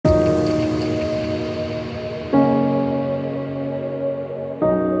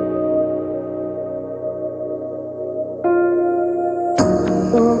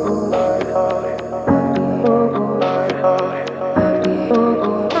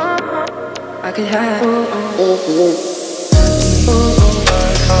I could have.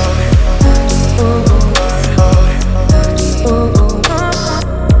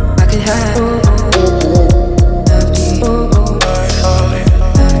 I could have.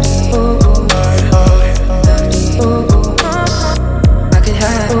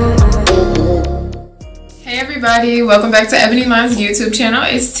 Hey everybody, welcome back to Ebony Line's YouTube channel.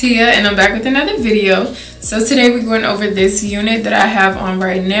 It's Tia and I'm back with another video. So today we're going over this unit that I have on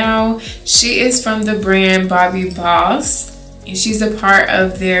right now. She is from the brand Bobbi Boss and she's a part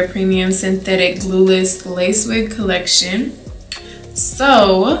of their premium synthetic glueless lace wig collection.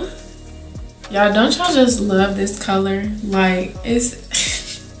 So y'all, don't y'all just love this color? Like, it's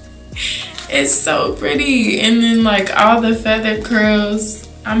it's so pretty, and then like all the feather curls,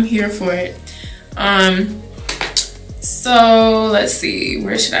 I'm here for it. So let's see,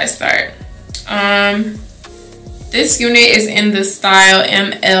 where should I start? This unit is in the style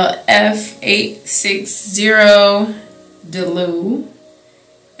MLF860 DELU.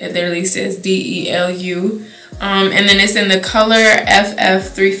 It literally says DELU. And then it's in the color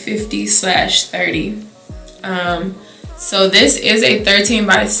FF350/30. So this is a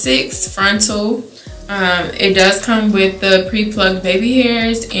 13x6 frontal. It does come with the pre-plucked baby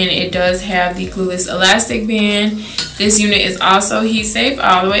hairs, and it does have the glueless elastic band. This unit is also heat safe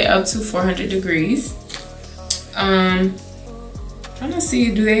all the way up to 400 degrees. Trying to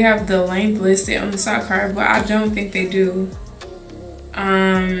see, do they have the length listed on the stock card? But I don't think they do.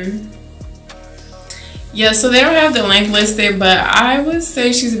 Yeah, so they don't have the length listed, but I would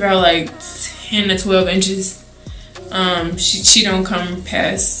say she's about like 10 to 12 inches. She don't come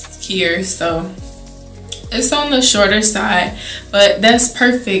past here, so it's on the shorter side, but that's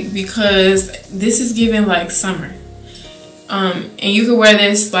perfect because this is giving like summer. And you can wear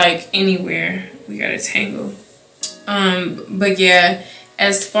this like anywhere. We got a tangle. But yeah,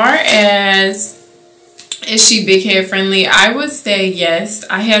 as far as is she big head friendly, I would say yes.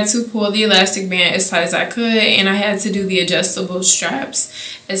 I had to pull the elastic band as tight as I could, and I had to do the adjustable straps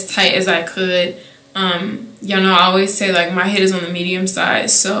as tight as I could. Y'all know I always say like my head is on the medium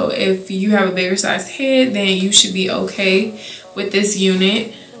size, so if you have a bigger size head, then you should be okay with this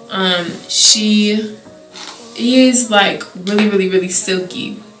unit. She is like really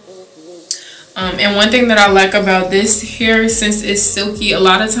silky. And one thing that I like about this hair, since it's silky, a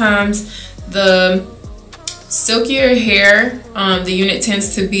lot of times the silkier hair, the unit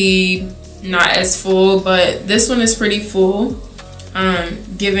tends to be not as full, but this one is pretty full,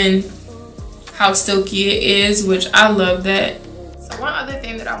 given how silky it is, which I love that. So one other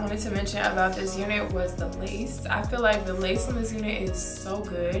thing that I wanted to mention about this unit was the lace. I feel like the lace on this unit is so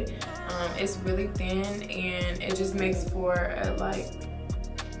good. It's really thin, and it just makes for a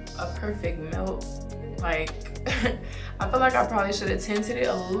perfect melt. Like I feel like I probably should have tinted it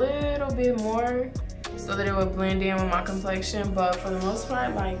a little bit more so that it would blend in with my complexion, but for the most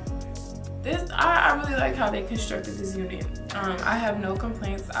part, like this, I really like how they constructed this unit. I have no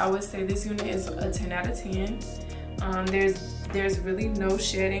complaints. I would say this unit is a 10 out of 10. There's really no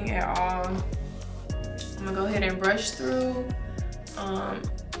shedding at all. I'm gonna go ahead and brush through,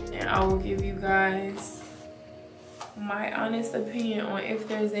 and I will give you guys my honest opinion on if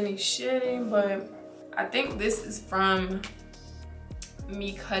there's any shedding, but I think this is from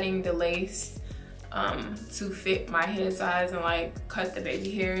me cutting the lace to fit my head size and like cut the baby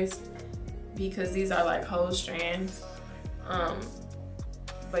hairs, because these are like whole strands.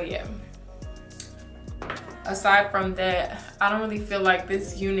 But yeah, aside from that, I don't really feel like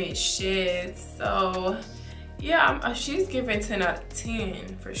this unit sheds. So yeah, she's giving 10 out of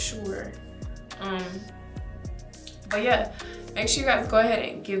 10 for sure. But yeah, make sure you guys go ahead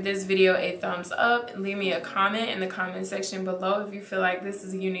and give this video a thumbs up and leave me a comment in the comment section below if you feel like this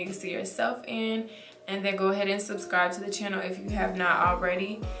is a unit to see yourself in, and then go ahead and subscribe to the channel if you have not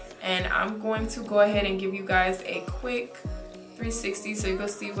already. And I'm going to go ahead and give you guys a quick 360 so you can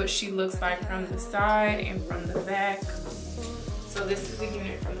see what she looks like from the side and from the back. So this is the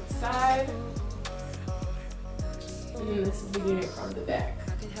unit from the side, and then this is the unit from the back.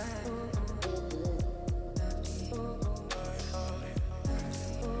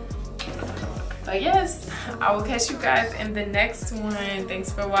 But yes, I will catch you guys in the next one.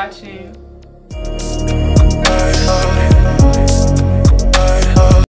 Thanks for watching.